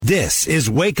This is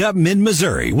Wake Up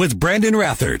Mid-Missouri with Brandon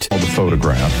Rathert. The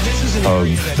photograph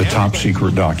of the top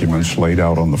secret documents laid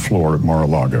out on the floor at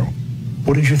Mar-a-Lago.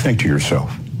 What did you think to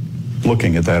yourself,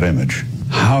 looking at that image?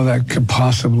 How that could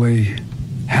possibly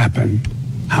happen,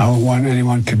 how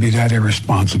anyone could be that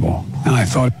irresponsible. And I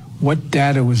thought, what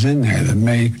data was in there that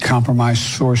may compromise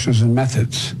sources and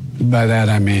methods? By that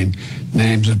I mean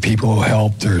names of people who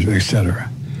helped, or et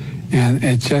cetera. And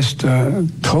it's just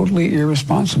totally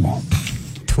irresponsible.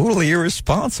 Totally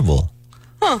irresponsible.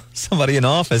 Huh. Somebody in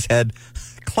office had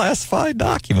classified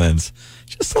documents.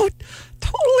 Just so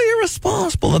totally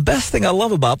irresponsible. The best thing I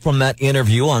love about from that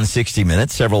interview on 60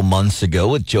 Minutes several months ago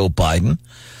with Joe Biden,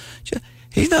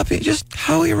 he's not being just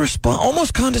how irresponsible,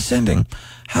 almost condescending,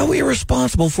 how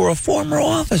irresponsible for a former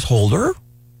office holder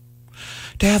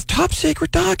to have top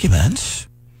secret documents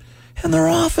in their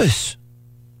office.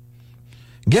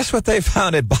 Guess what they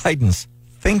found at Biden's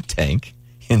think tank,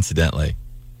 incidentally?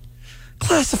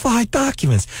 Classified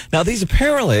documents. Now, these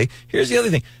apparently, here's the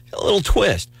other thing, a little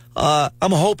twist.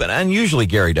 I'm hoping, and usually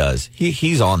Gary does.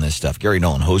 He's on this stuff. Gary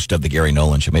Nolan, host of the Gary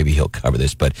Nolan Show. Maybe he'll cover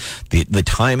this, but the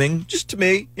timing, just to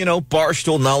me,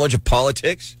 barstool knowledge of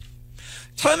politics.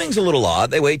 Timing's a little odd.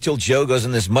 They wait till Joe goes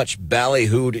on this much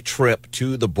ballyhooed trip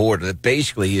to the border that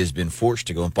basically he has been forced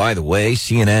to go. And by the way,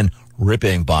 CNN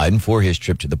ripping Biden for his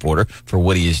trip to the border, for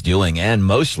what he is doing, and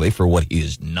mostly for what he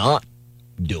is not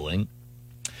doing.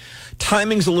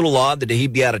 Timing's a little odd that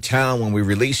he'd be out of town when we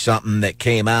released something that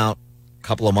came out a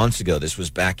couple of months ago. This was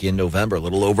back in November, a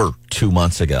little over 2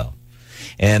 months ago.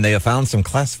 And they have found some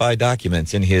classified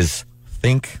documents in his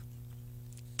think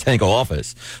tank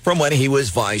office from when he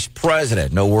was vice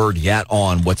president. No word yet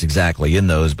on what's exactly in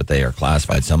those, but they are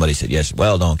classified. Somebody said, yes,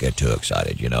 well, don't get too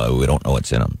excited. We don't know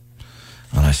what's in them.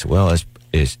 And I said, well,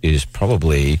 is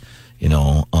probably,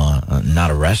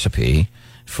 not a recipe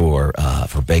for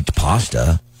baked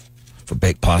pasta, for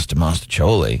baked pasta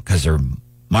mostaccioli, because they're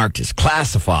marked as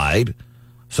classified.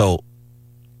 So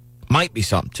might be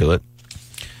something to it.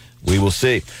 We will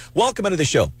see. Welcome into the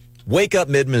show. Wake Up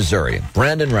Mid-Missouri.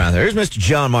 Brandon Rather. Here's Mr.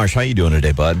 John Marsh. How you doing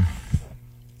today, bud?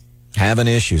 Having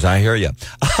issues. I hear you.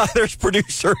 There's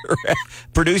producer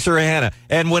Hannah.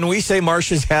 And when we say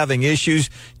Marsh is having issues,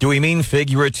 do we mean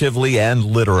figuratively and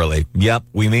literally? Yep,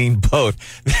 we mean both.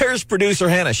 There's producer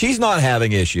Hannah. She's not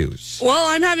having issues. Well,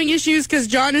 I'm having issues because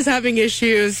John is having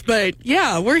issues, but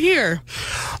yeah, we're here.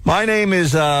 My name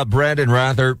is Brandon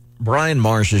Rather. Brian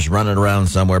Marsh is running around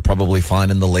somewhere, probably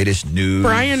finding the latest news.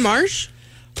 Brian Marsh?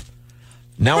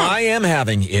 Now, I am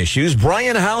having issues.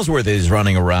 Brian Hausworth is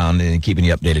running around and keeping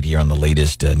you updated here on the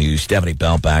latest news. Stephanie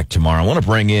Bell back tomorrow. I want to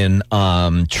bring in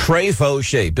Trey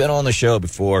Fauché. Been on the show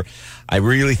before. I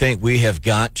really think we have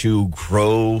got to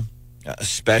grow,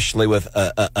 especially with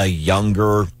a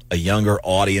younger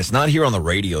audience. Not here on the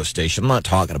radio station. I'm not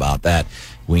talking about that.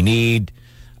 We need,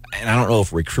 and I don't know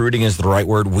if recruiting is the right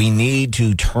word, we need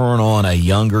to turn on a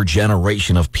younger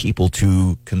generation of people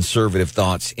to conservative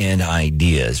thoughts and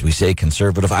ideas. We say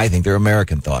conservative, I think they're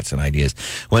American thoughts and ideas.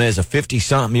 When as a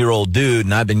 50-something-year-old dude,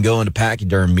 and I've been going to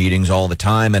pachyderm meetings all the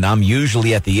time, and I'm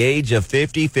usually at the age of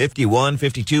 50, 51,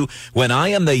 52, when I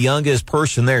am the youngest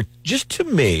person there, just to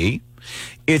me,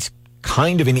 it's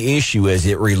kind of an issue as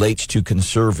it relates to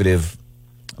conservative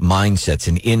mindsets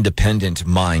and independent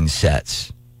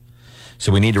mindsets.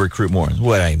 So we need to recruit more.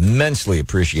 What I immensely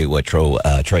appreciate what Trey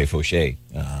Fauché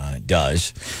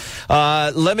does.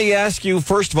 Let me ask you,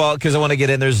 first of all, because I want to get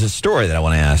in, there's a story that I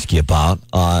want to ask you about.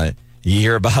 You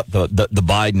hear about the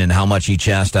Biden and how much he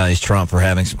chastised Trump for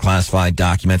having some classified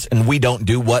documents. And we don't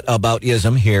do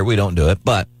whataboutism here. We don't do it.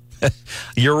 But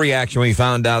your reaction when you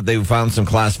found out they found some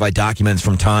classified documents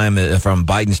from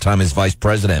Biden's time as vice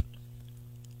president.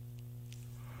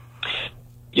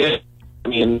 Yeah, I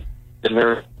mean, it's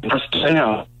very interesting.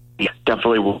 Yeah,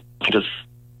 definitely will just,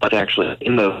 but actually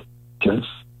in the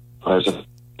all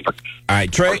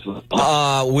right, Trey.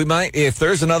 We might, if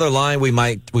there's another line, we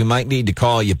might need to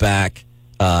call you back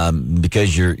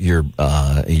because you're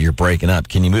breaking up.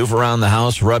 Can you move around the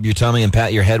house, rub your tummy, and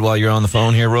pat your head while you're on the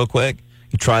phone here, real quick?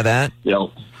 You try that. Yeah.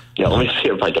 Let me see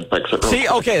if I can fix it. See,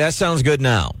 okay, that sounds good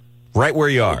now. Right where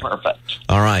you are. Perfect.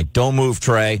 All right, don't move,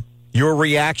 Trey. Your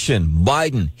reaction,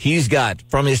 Biden, he's got,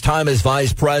 from his time as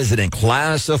vice president,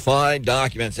 classified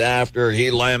documents after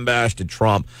he lambasted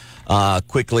Trump.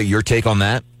 Quickly, your take on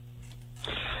that?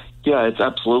 Yeah, it's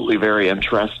absolutely very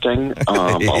interesting.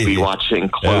 I'll be watching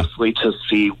closely to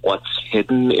see what's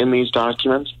hidden in these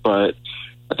documents, but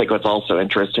I think what's also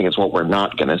interesting is what we're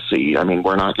not going to see. I mean,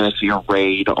 we're not going to see a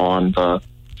raid on the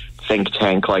think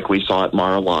tank like we saw at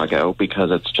Mar-a-Lago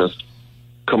because it's just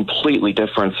completely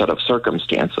different set of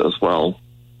circumstances. Well,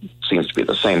 seems to be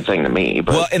the same thing to me.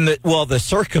 But And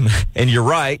you're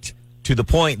right to the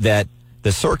point that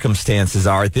the circumstances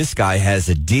are this guy has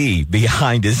a D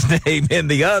behind his name and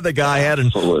the other guy had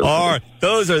an R.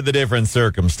 Those are the different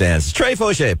circumstances. Trey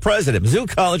Fauché, president, Mizzou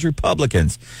College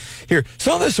Republicans. Here,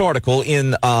 saw this article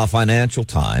in Financial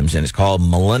Times, and it's called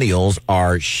 "Millennials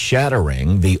Are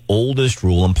Shattering the Oldest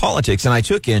Rule in Politics." And I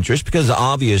took interest because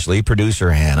obviously producer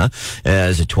Hannah,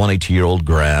 as a 22-year-old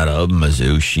grad of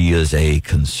Mizzou, she is a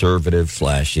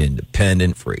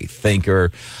conservative/independent free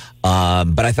thinker.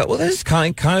 But I thought, well, this is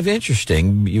kind of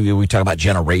interesting. We talk about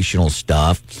generational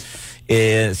stuff.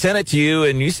 Sent it to you,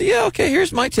 and you say, yeah, okay,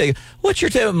 here's my take. What's your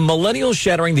take? Millennials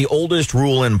shattering the oldest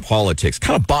rule in politics.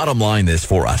 Kind of bottom line this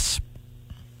for us.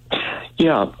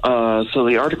 Yeah, so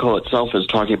the article itself is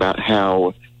talking about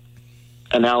how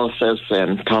analysis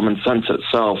and common sense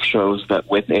itself shows that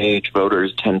with age,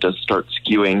 voters tend to start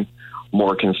skewing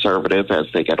more conservative as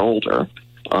they get older.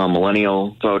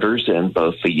 Millennial voters in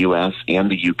both the U.S.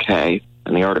 and the U.K.,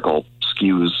 and the article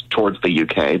skews towards the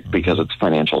U.K. because it's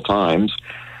Financial Times,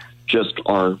 just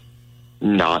are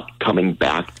not coming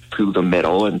back to the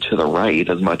middle and to the right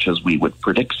as much as we would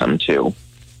predict them to.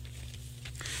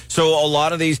 So a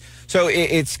lot of these, so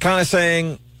it's kind of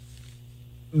saying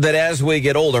that as we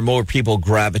get older, more people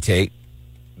gravitate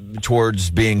towards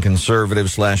being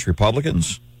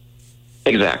conservative/Republicans?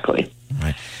 Exactly.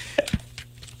 Right.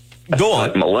 Go on.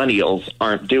 But millennials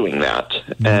aren't doing that.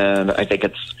 And I think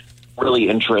it's really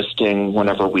interesting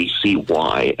whenever we see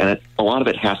why. And a lot of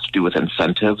it has to do with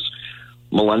incentives.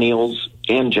 Millennials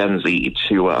and Gen Z,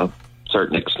 to a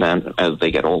certain extent, as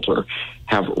they get older,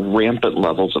 have rampant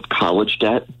levels of college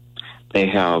debt. They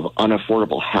have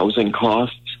unaffordable housing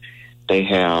costs. They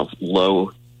have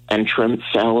low entrance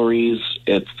salaries.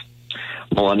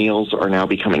 Millennials are now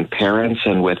becoming parents,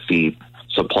 and with the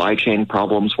supply chain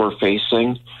problems we're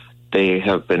facing, they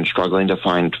have been struggling to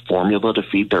find formula to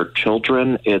feed their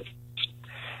children.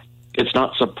 It's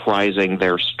not surprising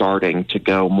they're starting to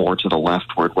go more to the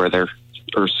leftward, or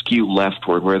skew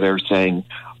leftward, where they're saying,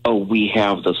 oh, we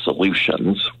have the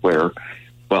solutions, where,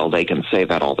 well, they can say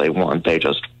that all they want. They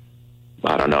just,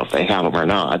 I don't know if they have them or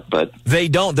not, but they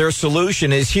don't. Their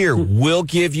solution is, here, we'll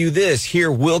give you this.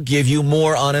 Here, we'll give you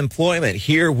more unemployment.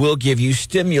 Here, we'll give you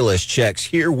stimulus checks.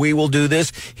 Here, we will do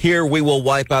this. Here, we will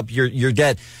wipe up your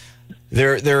debt.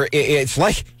 It's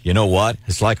like, you know what?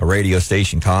 It's like a radio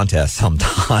station contest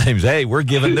sometimes. Hey, we're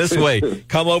giving this away.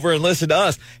 Come over and listen to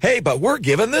us. Hey, but we're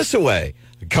giving this away.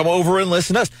 Come over and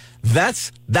listen to us.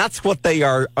 That's what they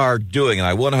are doing, and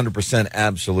I 100%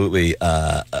 absolutely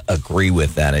agree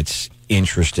with that. It's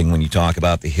interesting when you talk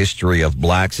about the history of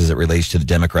blacks as it relates to the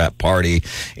Democrat Party,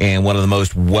 and one of the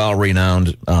most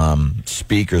well-renowned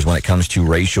speakers when it comes to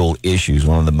racial issues,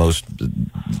 one of the most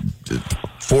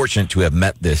fortunate to have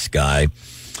met this guy,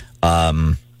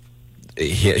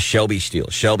 Shelby Steele,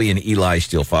 Shelby and Eli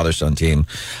Steele, father-son team.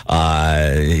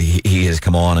 He has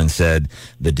come on and said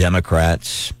the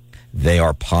Democrats, they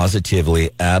are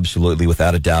positively, absolutely,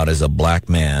 without a doubt, as a black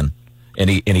man. And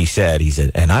he said,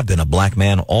 and I've been a black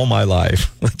man all my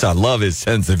life. I love his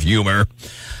sense of humor.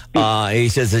 He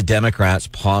says the Democrats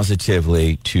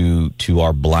positively to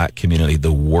our black community,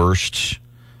 the worst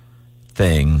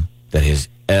thing that has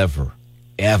ever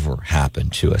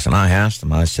happened to us. And I asked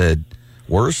him, I said,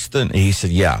 worse than? He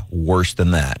said, yeah, worse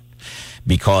than that.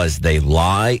 Because they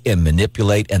lie and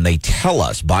manipulate, and they tell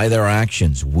us by their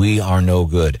actions we are no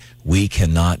good. We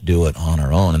cannot do it on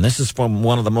our own. And this is from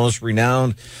one of the most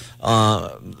renowned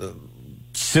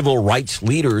civil rights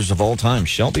leaders of all time,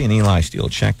 Shelby and Eli Steele.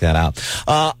 Check that out.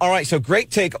 All right, so great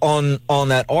take on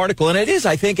that article. And it is,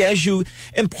 I think,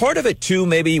 and part of it too,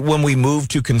 maybe when we move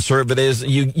to conservatives,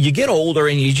 you get older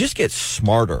and you just get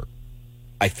smarter,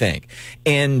 I think.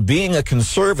 And being a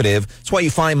conservative, that's why you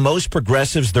find most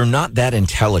progressives, they're not that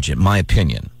intelligent, my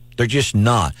opinion. They're just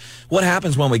not. What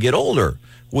happens when we get older?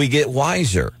 We get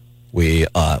wiser. We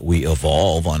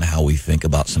evolve on how we think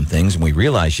about some things, and we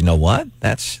realize, you know what?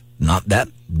 That's not that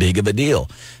big of a deal.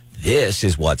 This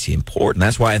is what's important.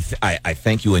 That's why I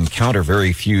think you encounter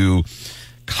very few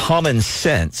common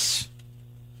sense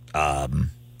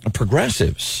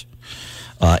progressives.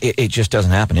 It just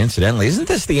doesn't happen incidentally. Isn't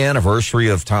this the anniversary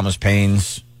of Thomas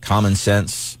Paine's Common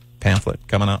Sense pamphlet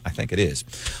coming out? I think it is.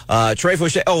 Trey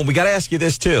Fauché. Oh, we got to ask you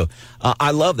this too.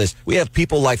 I love this. We have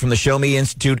people like from the Show Me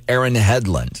Institute, Aaron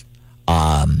Hedlund,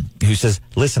 who says,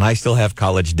 listen, I still have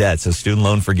college debt, so student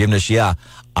loan forgiveness, yeah,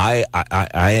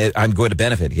 I'm going to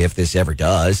benefit if this ever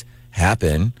does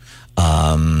happen.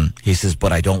 He says,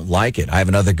 but I don't like it. I have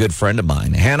another good friend of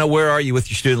mine. Hannah, where are you with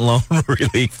your student loan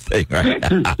relief thing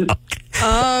right now?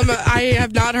 I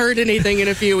have not heard anything in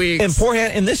a few weeks. And poor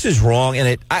Hannah, and this is wrong,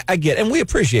 and I get, and we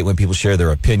appreciate when people share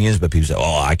their opinions, but people say,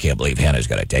 "Oh, I can't believe Hannah's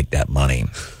going to take that money."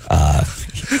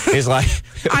 It's like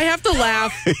I have to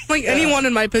laugh. Like anyone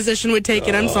in my position would take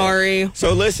it. I'm sorry.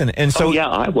 So listen, and so yeah,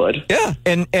 I would. Yeah,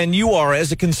 and you are,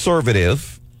 as a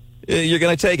conservative, you're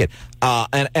going to take it.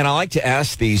 And I like to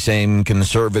ask these same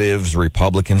conservatives,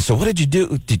 Republicans. So what did you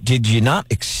do? Did you not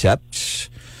accept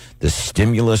the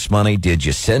stimulus money? Did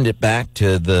you send it back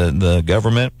to the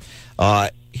government?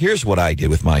 Here's what I did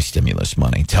with my stimulus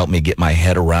money to help me get my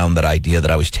head around that idea that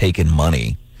I was taking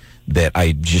money that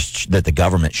that the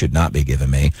government should not be giving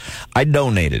me. I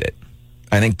donated it.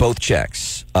 I think both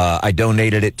checks. I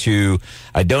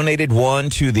donated one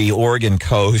to the Oregon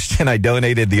coast, and I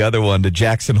donated the other one to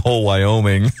Jackson Hole,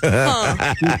 Wyoming, with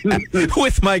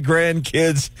my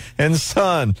grandkids and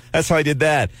son. That's how I did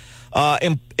that.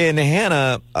 And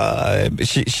Hannah,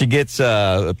 she gets,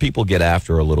 people get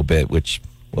after her a little bit, which,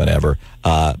 whatever.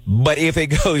 But if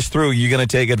it goes through, you're going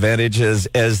to take advantage as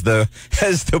the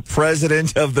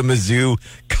president of the Mizzou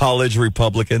College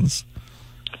Republicans?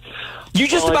 You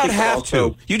just about have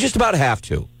to. You just about have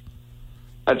to.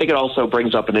 I think it also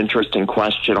brings up an interesting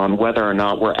question on whether or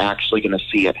not we're actually going to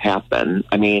see it happen.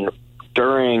 I mean,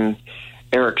 during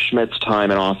Eric Schmidt's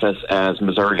time in office as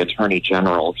Missouri Attorney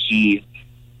General, he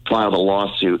filed a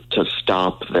lawsuit to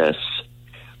stop this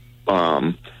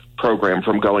program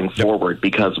from going forward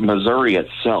because Missouri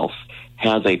itself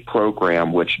has a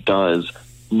program which does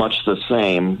much the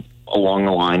same along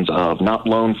the lines of not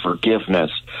loan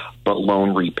forgiveness, but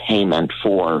loan repayment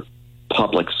for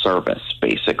public service,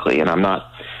 basically. And I'm not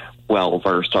well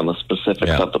versed on the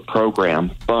specifics of the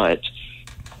program, but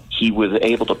he was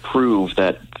able to prove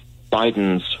that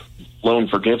Biden's loan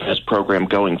forgiveness program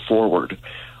going forward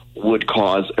would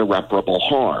cause irreparable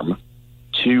harm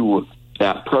to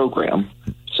that program.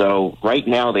 So right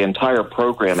now, the entire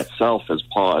program itself is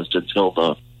paused until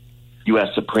the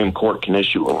U.S. Supreme Court can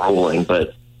issue a ruling.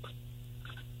 But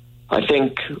I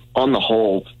think on the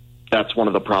whole, that's one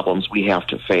of the problems we have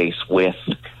to face with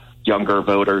younger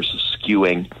voters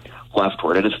skewing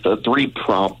leftward. It is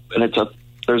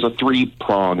there's a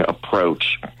three-prong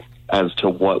approach as to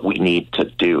what we need to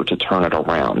do to turn it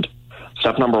around.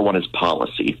 Step number one is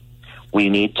policy. We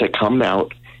need to come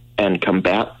out and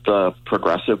combat the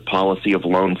progressive policy of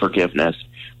loan forgiveness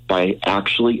by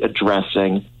actually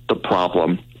addressing the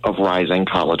problem of rising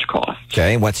college costs.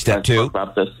 Okay, what's step two? I spoke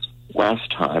about this last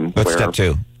time. What's step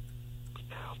two?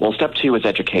 Well, step two is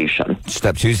education.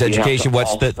 Step two is education.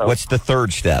 What's the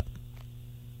third step?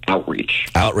 Outreach.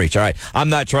 Outreach. All right. I'm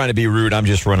not trying to be rude. I'm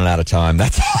just running out of time.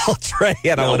 That's all, Trey.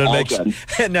 And I want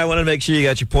to make sure you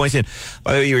got your points in.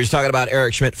 By the way, you were just talking about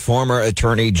Eric Schmidt, former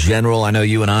Attorney General. I know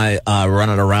you and I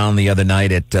running around the other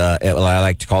night at what I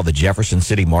like to call the Jefferson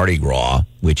City Mardi Gras,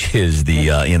 which is the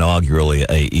inaugural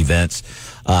events.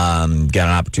 Got an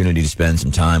opportunity to spend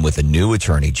some time with the new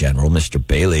Attorney General, Mr.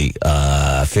 Bailey.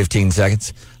 15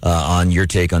 seconds on your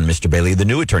take on Mr. Bailey, the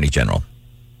new Attorney General.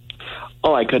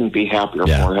 Oh, I couldn't be happier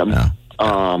for him. Yeah.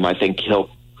 I think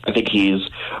he's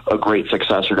a great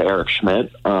successor to Eric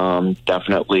Schmidt.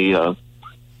 Definitely a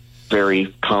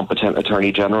very competent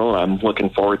Attorney General. I'm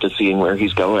looking forward to seeing where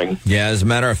he's going. Yeah, as a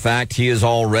matter of fact, he is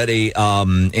already,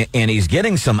 and he's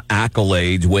getting some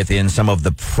accolades within some of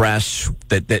the press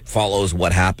that follows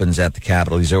what happens at the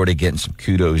Capitol. He's already getting some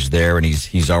kudos there, and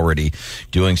he's already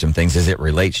doing some things as it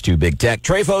relates to big tech.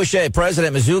 Trey Fauché,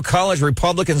 President, Mizzou College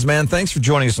Republicans, man, thanks for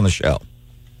joining us on the show.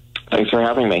 Thanks for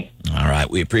having me. All right,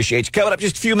 we appreciate you. Coming up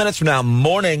just a few minutes from now,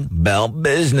 Morning Bell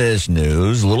Business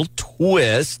News, a little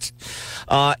twist.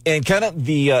 And kind of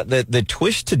the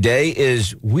twist today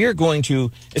is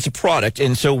it's a product,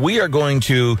 and so we are going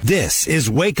to... This is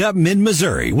Wake Up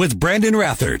Mid-Missouri with Brandon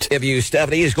Rathert. If you,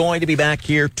 Stephanie, is going to be back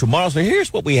here tomorrow. So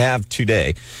here's what we have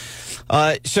today.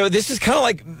 So this is kind of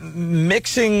like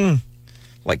mixing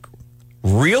like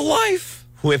real life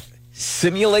with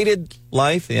simulated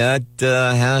life. That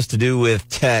has to do with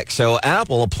tech. So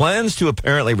Apple plans to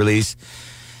apparently release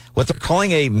what they're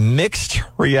calling a mixed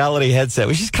reality headset,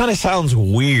 which just kind of sounds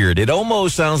weird. It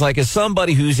almost sounds like, as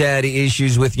somebody who's had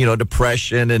issues with,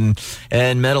 depression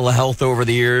and mental health over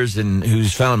the years and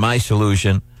who's found my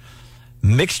solution,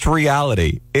 mixed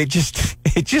reality. It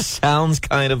just sounds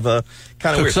kind of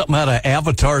weird. Something out of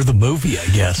Avatar the movie, I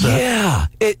guess. Yeah,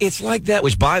 it's like that,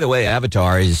 which, by the way,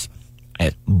 Avatar is...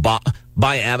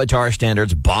 by Avatar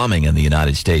standards, bombing in the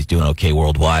United States, doing okay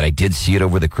worldwide. I did see it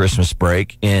over the Christmas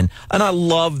break, and I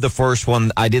love the first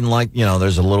one. I didn't like,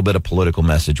 there's a little bit of political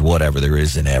message, whatever there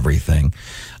is in everything.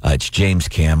 It's James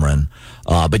Cameron.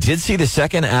 But did see the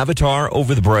second Avatar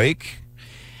over the break,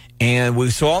 And we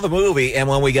saw the movie, and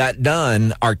when we got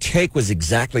done, our take was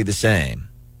exactly the same.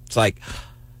 It's like,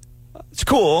 it's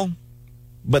cool,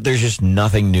 but there's just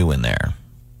nothing new in there.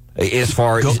 As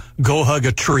far as go hug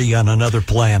a tree on another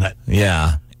planet.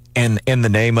 Yeah. And the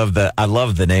name of I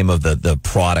love the name of the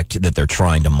product that they're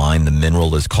trying to mine. The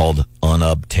mineral is called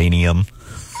unobtainium.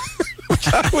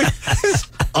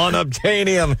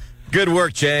 Unobtainium. Good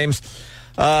work, James.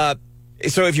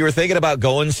 So if you were thinking about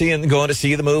going to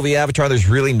see the movie Avatar, there's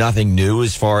really nothing new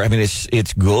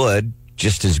it's good,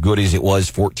 just as good as it was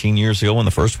 14 years ago when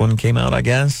the first one came out, I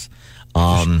guess.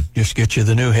 Just get you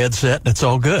the new headset and it's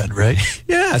all good, right?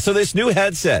 Yeah. So this new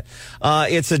headset,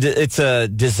 it's a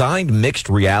designed mixed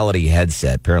reality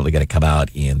headset. Apparently going to come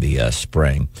out in the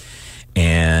spring,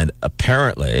 and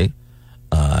apparently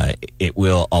it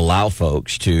will allow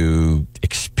folks to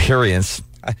experience.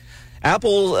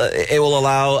 Apple, it will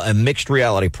allow a mixed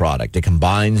reality product. It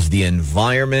combines the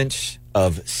environment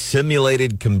of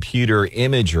simulated computer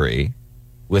imagery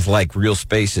with like real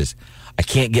spaces. I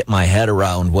can't get my head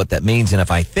around what that means. And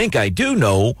if I think I do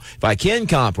know, if I can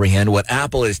comprehend what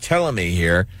Apple is telling me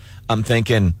here, I'm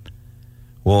thinking,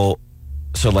 well,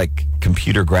 so like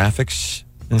computer graphics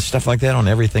and stuff like that on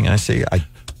everything I see. I'm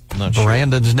not sure.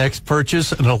 Brandon's next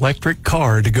purchase, an electric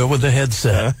car to go with the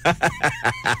headset.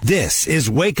 This is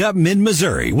Wake Up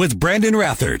Mid-Missouri with Brandon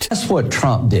Rathert. That's what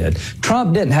Trump did.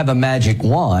 Trump didn't have a magic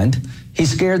wand. He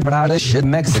scared out of shit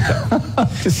in Mexico.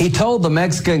 He told the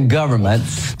Mexican government,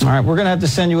 all right, we're going to have to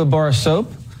send you a bar of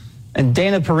soap. And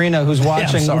Dana Perino, who's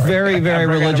watching very, very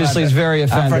religiously, is very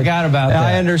offended. I forgot about that.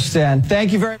 I understand.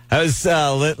 Thank you very much. That was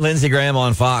Lindsey Graham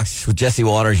on Fox with Jesse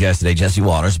Waters yesterday. Jesse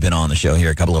Waters has been on the show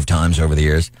here a couple of times over the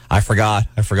years. I forgot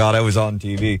I was on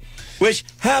TV, which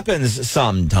happens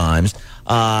sometimes.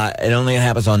 It only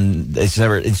happens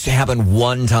it's happened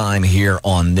one time here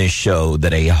on this show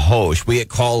that a host, we get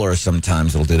callers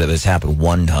sometimes that'll do that. It's happened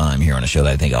one time here on a show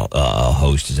that I think a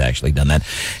host has actually done that.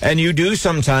 And you do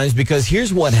sometimes, because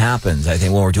here's what happens, I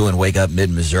think, when we're doing Wake Up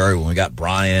Mid-Missouri, when we got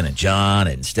Brian and John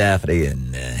and Stephanie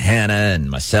and Hannah and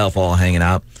myself all hanging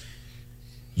out.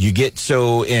 You get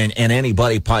so, and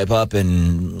anybody pipe up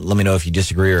and let me know if you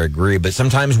disagree or agree, but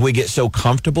sometimes we get so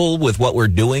comfortable with what we're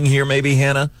doing here, maybe,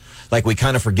 Hannah, like we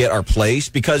kind of forget our place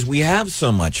because we have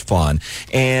so much fun.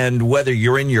 And whether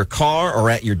you're in your car or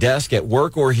at your desk at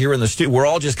work or here in the studio, we're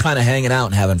all just kind of hanging out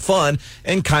and having fun,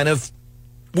 and kind of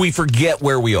we forget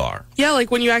where we are. Yeah,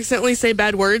 like when you accidentally say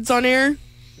bad words on air.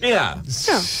 Yeah.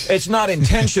 It's not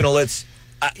intentional. It's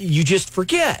you just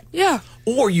forget. Yeah.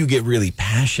 Or you get really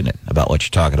passionate about what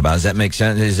you're talking about. Does that make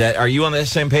sense? Are you on the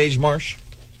same page, Marsh?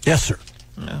 Yes, sir.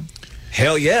 Yeah.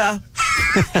 Hell yeah.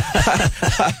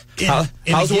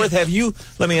 Houseworth,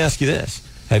 let me ask you this.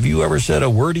 Have you ever said a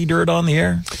wordy dirt on the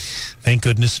air? Thank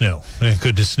goodness no. Thank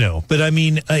goodness no. But I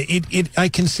mean, I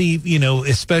can see,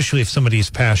 especially if somebody's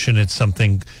passionate,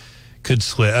 something could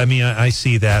slip. I mean, I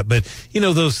see that, but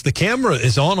the camera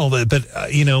is on all that, but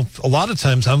a lot of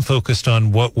times I'm focused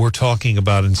on what we're talking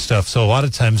about and stuff. So a lot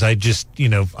of times I just,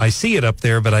 I see it up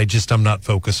there, but I'm not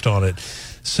focused on it.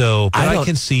 So, but I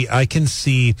can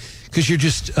see, because you're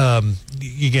just,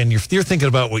 again, you're thinking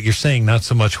about what you're saying, not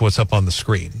so much what's up on the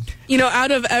screen.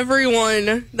 Out of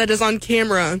everyone that is on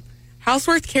camera,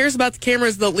 Houseworth cares about the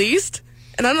cameras the least.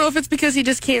 And I don't know if it's because he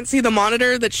just can't see the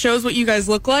monitor that shows what you guys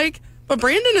look like. But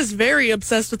Brandon is very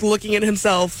obsessed with looking at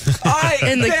himself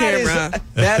in the camera.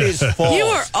 That is false. You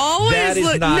are always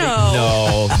looking.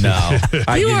 No.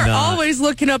 You are always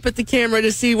looking up at the camera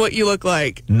to see what you look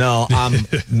like. No, I'm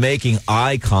making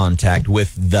eye contact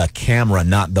with the camera,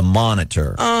 not the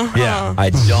monitor. Uh-huh. Yeah, I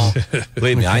don't.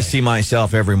 Believe me, I see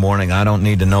myself every morning. I don't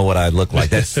need to know what I look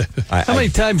like. How many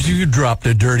times have you dropped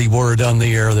a dirty word on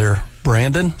the air there,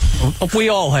 Brandon? We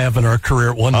all have in our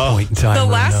career at one point in time.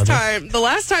 The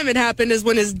last time it happened is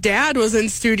when his dad was in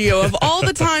studio. Of all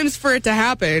the times for it to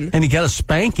happen, and he got a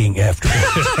spanking afterwards.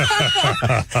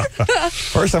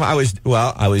 First time I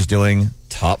was doing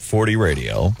Top 40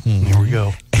 radio. Here we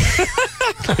go.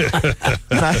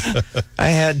 I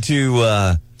had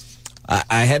to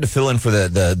fill in for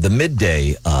the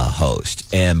midday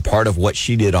host, and part of what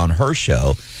she did on her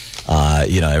show.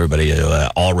 Everybody,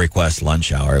 all request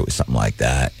lunch hour. It was something like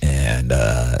that. And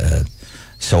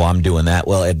so I'm doing that.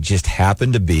 Well, it just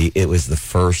happened to be, it was the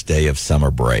first day of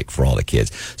summer break for all the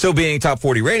kids. So being Top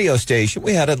 40 radio station,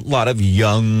 we had a lot of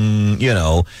young,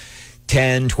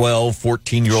 10, 12,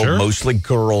 14-year-old, Sure. mostly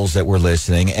girls that were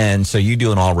listening. And so you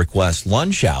do an all request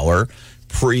lunch hour,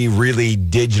 pre-really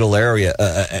digital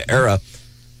era.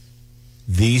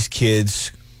 These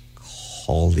kids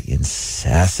called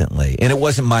incessantly, and it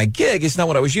wasn't my gig. It's not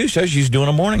what I was used to. I was used to doing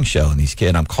a morning show, and these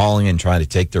kids, I'm calling and trying to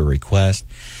take their request.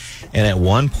 And at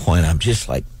one point, I'm just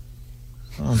like,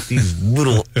 oh, these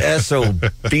little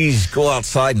SOBs go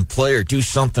outside and play or do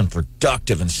something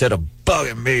productive instead of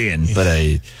bugging me. And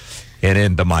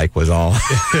then the mic was on.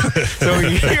 So you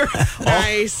hear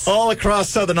Nice. all across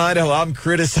Southern Idaho, I'm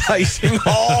criticizing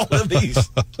all of these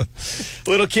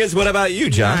little kids. What about you,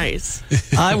 John? Nice.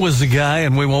 I was the guy,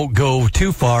 and we won't go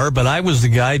too far, but I was the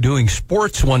guy doing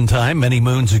sports one time many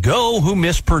moons ago who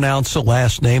mispronounced the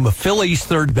last name of Phillies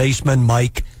third baseman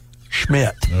Mike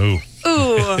Schmidt. Oh.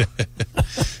 Ooh.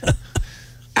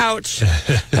 Ouch.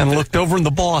 And looked over, and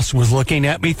the boss was looking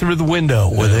at me through the window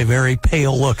with a very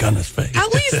pale look on his face. At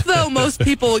least, though, most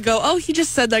people would go, oh, he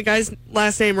just said that guy's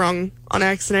last name wrong on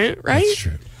accident, right? That's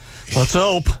true. Let's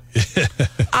hope.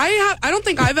 I don't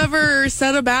think I've ever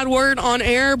said a bad word on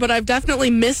air, but I've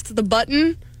definitely missed the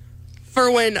button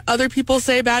for when other people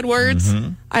say bad words.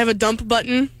 Mm-hmm. I have a dump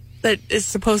button that is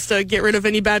supposed to get rid of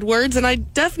any bad words, and I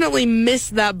definitely miss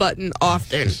that button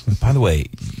often. By the way,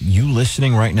 you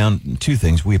listening right now, two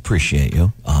things. We appreciate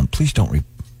you. Please don't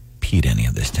repeat any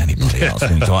of this to anybody else.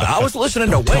 I was listening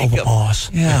to Tell Wake the Up.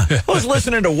 boss. Yeah, I was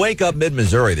listening to Wake Up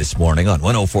Mid-Missouri this morning on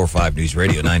 104.5 News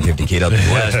Radio, 950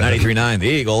 KWS, 93.9 The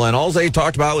Eagle, and all they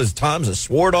talked about was times I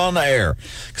swore on the air.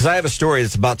 Because I have a story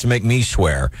that's about to make me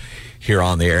swear here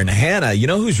on the air. And Hannah, you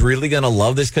know who's really going to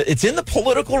love this? It's in the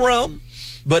political realm,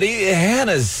 but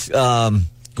Hannah's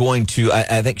going to,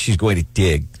 I think she's going to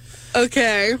dig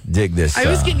this. I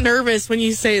always get nervous when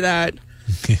you say that.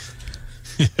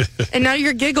 And now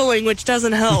you're giggling, which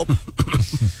doesn't help.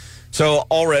 So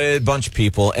already a bunch of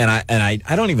people, and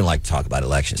I don't even like to talk about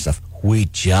election stuff. We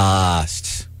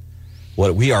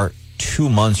are 2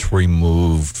 months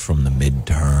removed from the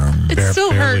midterm. It still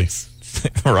barely. hurts.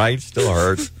 Right? Still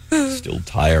hurts. Still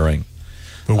tiring.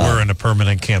 But we're in a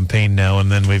permanent campaign now,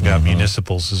 and then we've got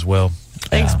municipals as well.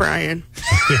 Thanks, Brian.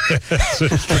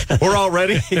 We're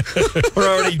already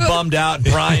bummed out.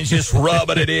 Brian's just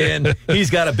rubbing it in. He's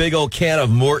got a big old can of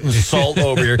Morton's salt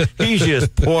over here. He's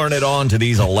just pouring it on to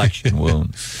these election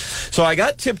wounds. So I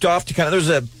got tipped off to there's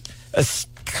a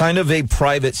kind of a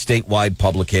private statewide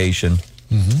publication.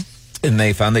 Mm-hmm. And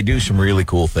they do some really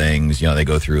cool things. You know, they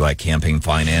go through like campaign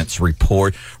finance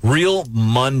report, real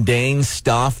mundane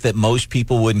stuff that most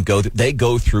people wouldn't go through. They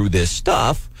go through this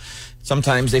stuff.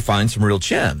 Sometimes they find some real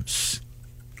gems.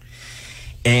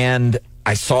 And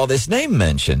I saw this name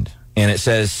mentioned, and it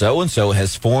says so-and-so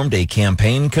has formed a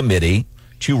campaign committee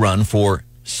to run for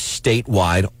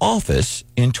statewide office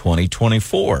in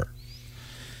 2024.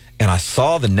 And I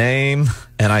saw the name,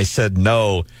 and I said,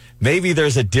 no, maybe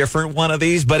there's a different one of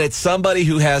these, but it's somebody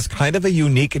who has kind of a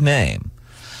unique name.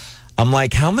 I'm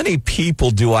like, how many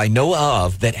people do I know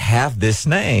of that have this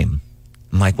name?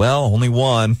 I'm like, well, only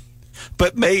one.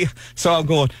 But so I'm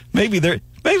going,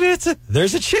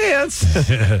 there's a chance.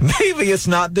 Maybe it's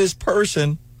not this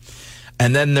person.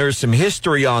 And then there's some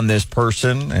history on this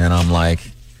person, and I'm like,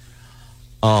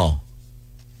 oh,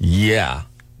 yeah,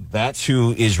 that's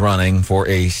who is running for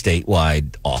a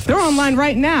statewide office. They're online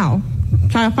right now,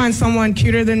 trying to find someone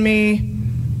cuter than me,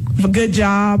 with a good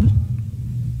job,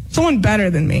 someone better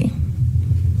than me.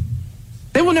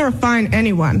 They will never find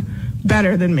anyone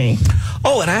better than me.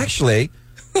 Oh, and actually...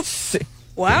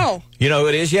 Wow. You know who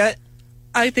it is yet?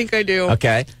 I think I do.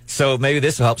 Okay, so maybe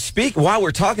this will help. While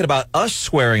we're talking about us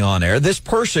swearing on air, this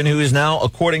person who is now,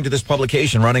 according to this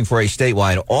publication, running for a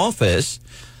statewide office,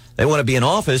 they want to be in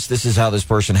office. This is how this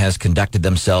person has conducted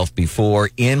themselves before,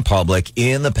 in public,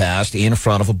 in the past, in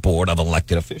front of a board of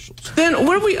elected officials. Then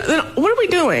what are we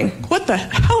doing? What the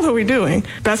hell are we doing?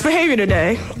 Best behavior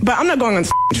today, but I'm not going on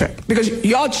this trip because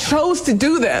y'all chose to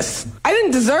do this. I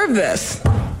didn't deserve this.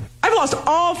 I've lost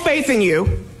all faith in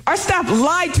you. Our staff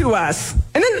lied to us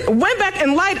and then went back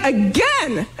and lied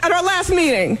again at our last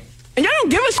meeting. And y'all don't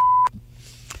give a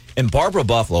And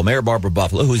Mayor Barbara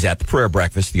Buffalo, who's at the prayer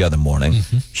breakfast the other morning,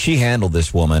 she handled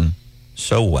this woman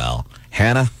so well.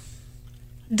 Hannah?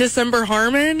 December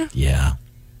Harmon? Yeah.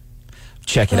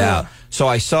 Check it out. So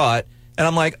I saw it, and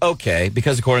I'm like, okay,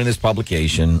 because according to this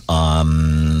publication,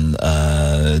 to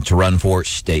run for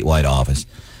statewide office,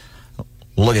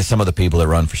 look at some of the people that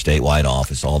run for statewide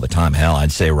office all the time. Hell,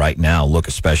 I'd say right now, look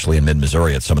especially in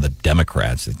mid-Missouri at some of the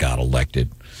Democrats that got elected.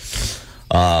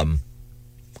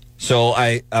 So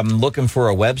I'm looking for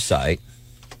a website,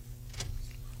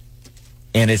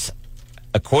 and it's,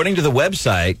 according to the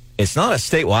website, it's not a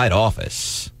statewide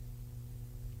office.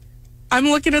 I'm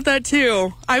looking at that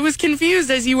too. I was confused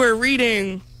as you were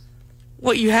reading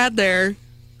what you had there.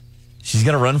 She's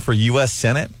going to run for U.S.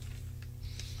 Senate?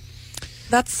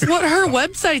 That's what her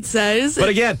website says. But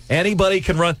again, anybody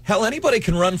can run. Hell, anybody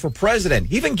can run for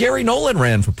president. Even Gary Nolan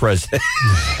ran for president.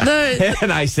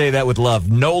 And I say that with love.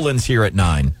 Nolan's here at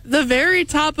 9. The very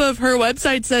top of her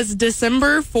website says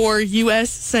December for U.S.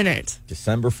 Senate.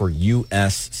 December for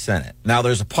U.S. Senate. Now,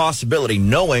 there's a possibility,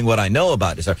 knowing what I know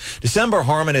about December. December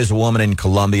Harmon is a woman in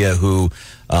Columbia who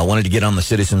wanted to get on the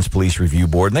Citizens Police Review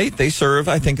Board. And they serve,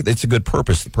 I think it's a good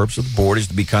purpose. The purpose of the board is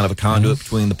to be kind of a conduit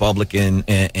between the public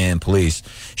and police.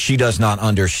 She does not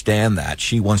understand that.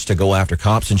 She wants to go after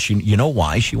cops. And you know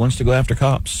why she wants to go after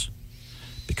cops?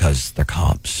 Because they're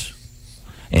cops.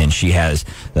 And she has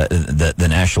the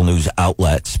national news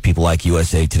outlets, people like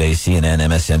USA Today, CNN,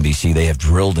 MSNBC, they have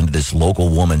drilled into this local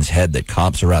woman's head that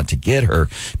cops are out to get her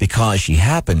because she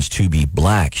happens to be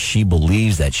black. She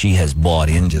believes that. She has bought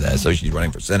into that, so she's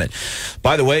running for Senate.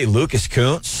 By the way, Lucas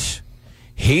Kuntz,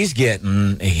 he's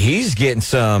getting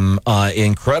some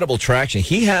incredible traction.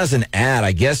 He has an ad,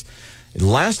 I guess.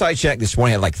 Last I checked this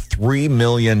morning, had like 3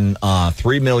 million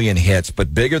hits,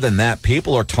 but bigger than that,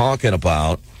 people are talking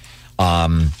about.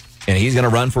 And he's going to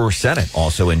run for Senate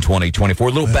also in 2024.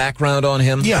 A little background on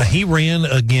him. Yeah, he ran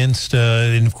against,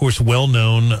 and of course,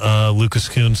 well-known Lucas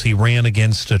Kuntz. He ran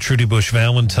against Trudy Bush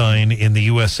Valentine in the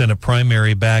U.S. Senate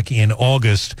primary back in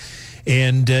August.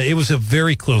 And it was a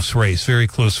very close race.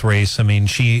 I mean,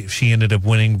 she ended up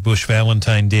winning, Bush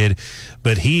Valentine did,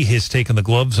 but he has taken the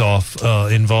gloves off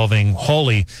involving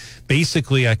Hawley.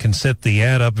 Basically, I can set the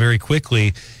ad up very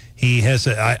quickly. He has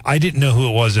I didn't know who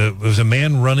it was. It was a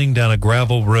man running down a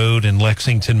gravel road in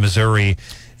Lexington, Missouri,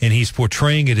 and he's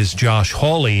portraying it as Josh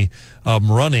Hawley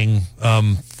running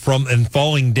from and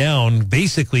falling down,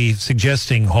 basically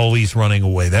suggesting Hawley's running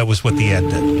away. That was what the ad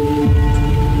did.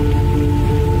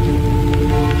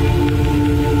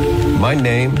 My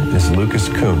name is Lucas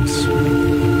Kuntz.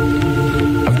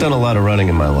 I've done a lot of running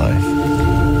in my life.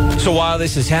 So while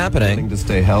this is happening, to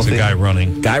stay healthy, there's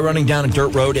a guy running down a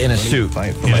dirt road in a suit,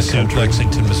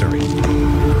 Lexington, Missouri,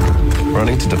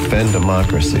 running to defend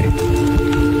democracy.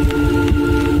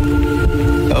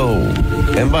 Oh,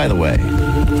 and by the way,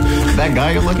 that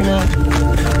guy you're looking at,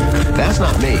 that's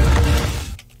not me.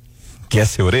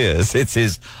 Guess who it is? It's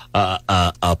his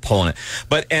opponent.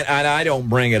 But and I don't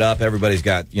bring it up. Everybody's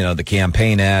got, the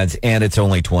campaign ads, and it's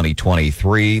only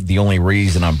 2023. The only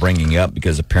reason I'm bringing it up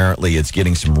because apparently it's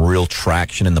getting some real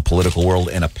traction in the political world,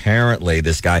 and apparently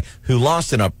this guy who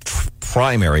lost in a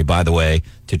primary, by the way,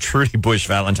 to Trudy Bush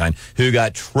Valentine, who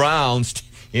got trounced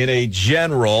in a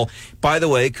general. By the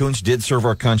way, Kuntz did serve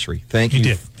our country. Thank you. He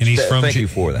did, and he's thank you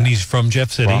for that. And he's from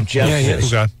Jeff City. From Jeff City. Cool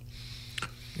guy.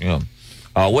 Yeah.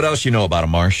 What else you know about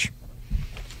him, Marsh?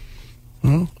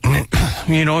 He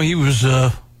was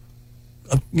a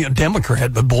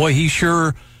Democrat, but boy, he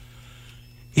sure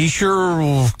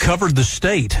covered the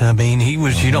state. I mean, he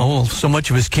was, so much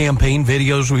of his campaign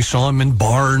videos, we saw him in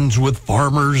barns with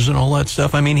farmers and all that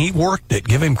stuff. I mean, he worked it.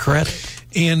 Give him credit.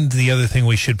 And the other thing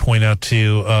we should point out,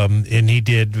 too, and he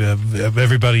did,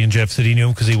 everybody in Jeff City knew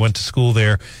him because he went to school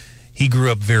there. He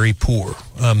grew up very poor,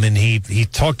 and he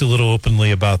talked a little openly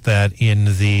about that in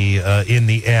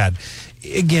the ad.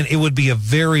 Again, it would be a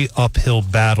very uphill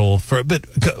battle but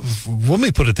let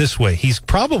me put it this way: he's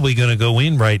probably going to go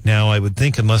in right now, I would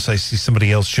think, unless I see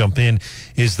somebody else jump in,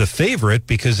 is the favorite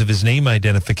because of his name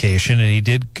identification, and he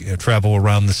did travel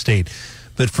around the state.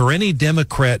 But for any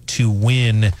Democrat to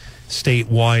win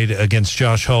statewide against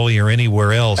Josh Hawley or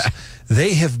anywhere else,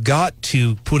 they have got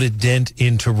to put a dent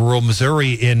into rural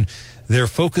Missouri in their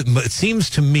focus. It seems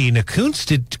to me, now Kuntz,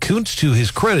 to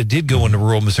his credit, did go into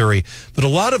rural Missouri, but a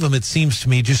lot of them, it seems to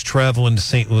me, just travel into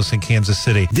St. Louis and Kansas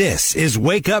City. This is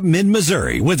Wake Up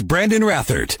Mid-Missouri with Brandon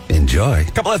Rathert. Enjoy.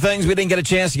 A couple of things we didn't get a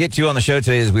chance to get to on the show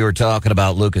today as we were talking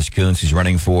about Lucas Kuntz, who's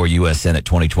running for U.S. Senate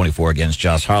 2024 against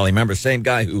Josh Hawley. Remember, same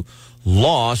guy who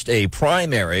lost a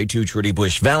primary to Trudy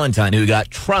Bush Valentine, who got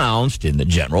trounced in the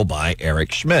general by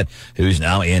Eric Schmidt, who's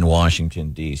now in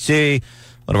Washington, D.C.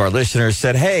 One of our listeners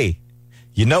said, hey,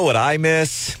 you know what I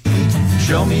miss?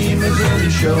 Show me Missouri,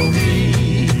 show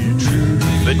me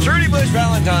Trudy. The Trudy Bush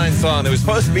Valentine song that was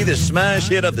supposed to be the smash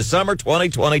hit of the summer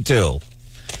 2022.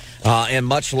 And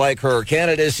much like her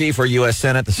candidacy for U.S.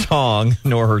 Senate, the song,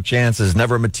 nor her chances,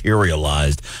 never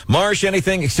materialized. Marsh,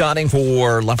 anything exciting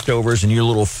for leftovers in your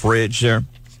little fridge there?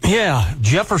 Yeah,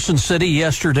 Jefferson City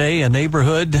yesterday, a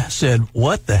neighborhood said,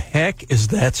 what the heck is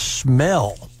that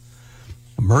smell?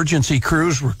 Emergency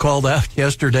crews were called out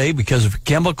yesterday because of a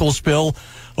chemical spill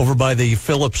over by the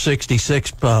Phillips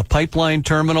 66 pipeline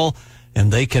terminal,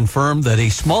 and they confirmed that a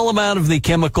small amount of the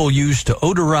chemical used to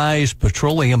odorize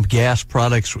petroleum gas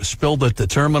products was spilled at the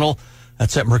terminal.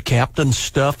 That's that mercaptan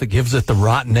stuff that gives it the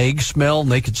rotten egg smell,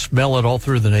 and they could smell it all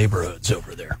through the neighborhoods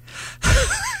over there.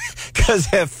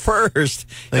 Because at first...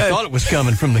 They thought it was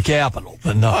coming from the Capitol,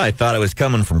 but no. I thought it was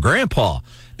coming from Grandpa.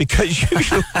 Because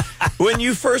usually, when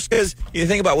you first... Because you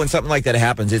think about when something like that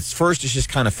happens, it's just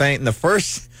kind of faint, and the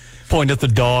first... Point at the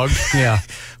dog, yeah.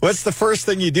 What's the first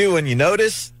thing you do when you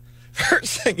notice?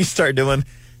 First thing you start doing,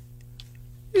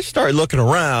 you start looking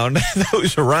around,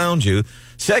 those around you.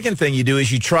 Second thing you do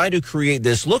is you try to create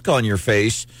this look on your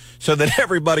face so that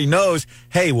everybody knows,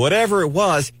 hey, whatever it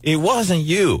wasn't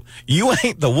you. You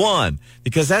ain't the one,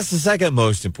 because that's the second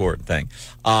most important thing.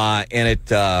 And it,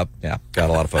 got a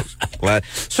lot of folks glad.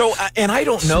 So, and I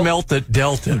don't know. Smelt it,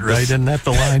 dealt it, right? Isn't that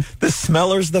the line? The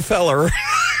smeller's the feller.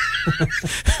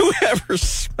 Whoever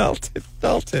smelt it,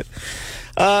 felt it.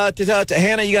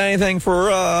 Hannah, you got anything for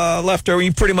leftover?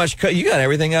 You pretty much you got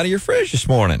everything out of your fridge this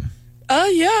morning.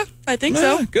 Yeah, I think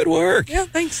so. Good work. Yeah,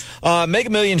 thanks. Mega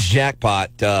Millions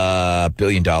jackpot, $1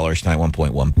 billion tonight,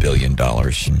 $1.1 billion.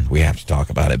 And we have to talk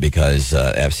about it because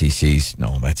FCC's,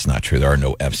 no, that's not true. There are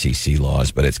no FCC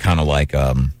laws, but it's kind of like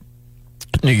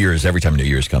New Year's. Every time New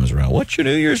Year's comes around, what's your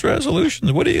New Year's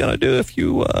resolutions? What are you going to do if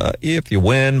you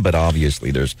win? But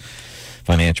obviously there's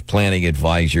financial planning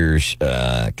advisors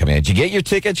coming in. Did you get your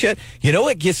tickets yet? You know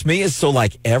what gets me is, so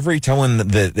like every time when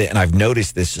and I've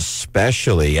noticed this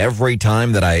especially every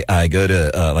time that I go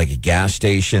to like a gas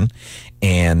station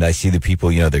and I see the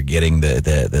people, they're getting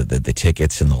the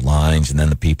tickets and the lines, and then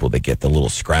the people that get the little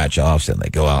scratch offs and they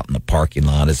go out in the parking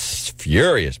lot. It's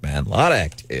furious, man. A lot of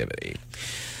activity.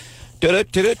 Oh,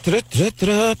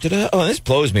 this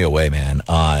blows me away, man.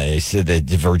 He said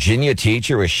the Virginia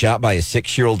teacher was shot by a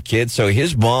 6-year-old kid. So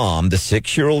his mom, the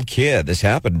 6-year-old kid, this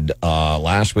happened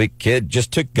last week. Kid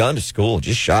just took gun to school,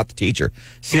 just shot the teacher.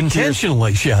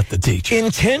 Intentionally shot the teacher.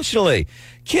 Intentionally.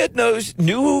 Kid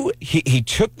knew he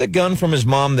took the gun from his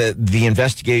mom. The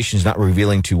investigation is not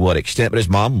revealing to what extent, but his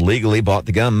mom legally bought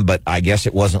the gun, but I guess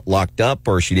it wasn't locked up,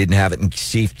 or she didn't have it in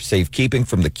safekeeping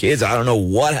from the kids. I don't know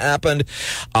what happened.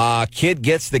 Kid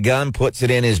gets the gun, puts it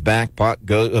in his backpack,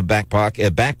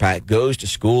 goes to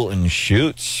school and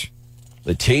shoots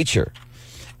the teacher.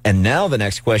 And now the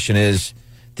next question is,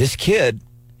 this kid,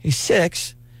 he's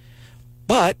 6,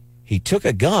 but he took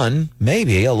a gun,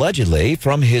 maybe, allegedly,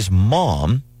 from his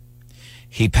mom.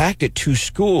 He packed it to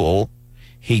school.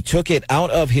 He took it out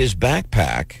of his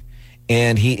backpack,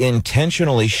 and he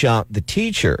intentionally shot the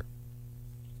teacher.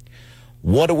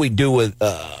 What do we do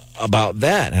about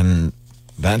that? And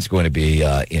that's going to be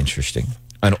interesting.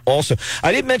 And also,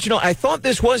 I didn't mention, I thought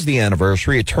this was the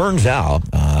anniversary. It turns out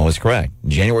I was correct.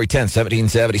 January 10th,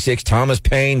 1776, Thomas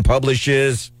Paine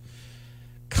publishes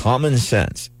Common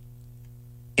Sense.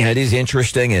 And it is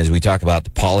interesting as we talk about the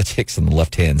politics on the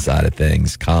left-hand side of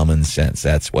things. Common sense,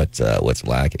 that's what's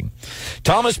lacking.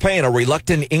 Thomas Paine, a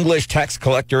reluctant English tax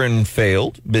collector and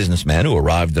failed businessman who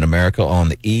arrived in America on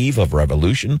the eve of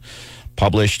revolution,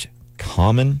 published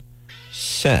Common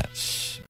Sense.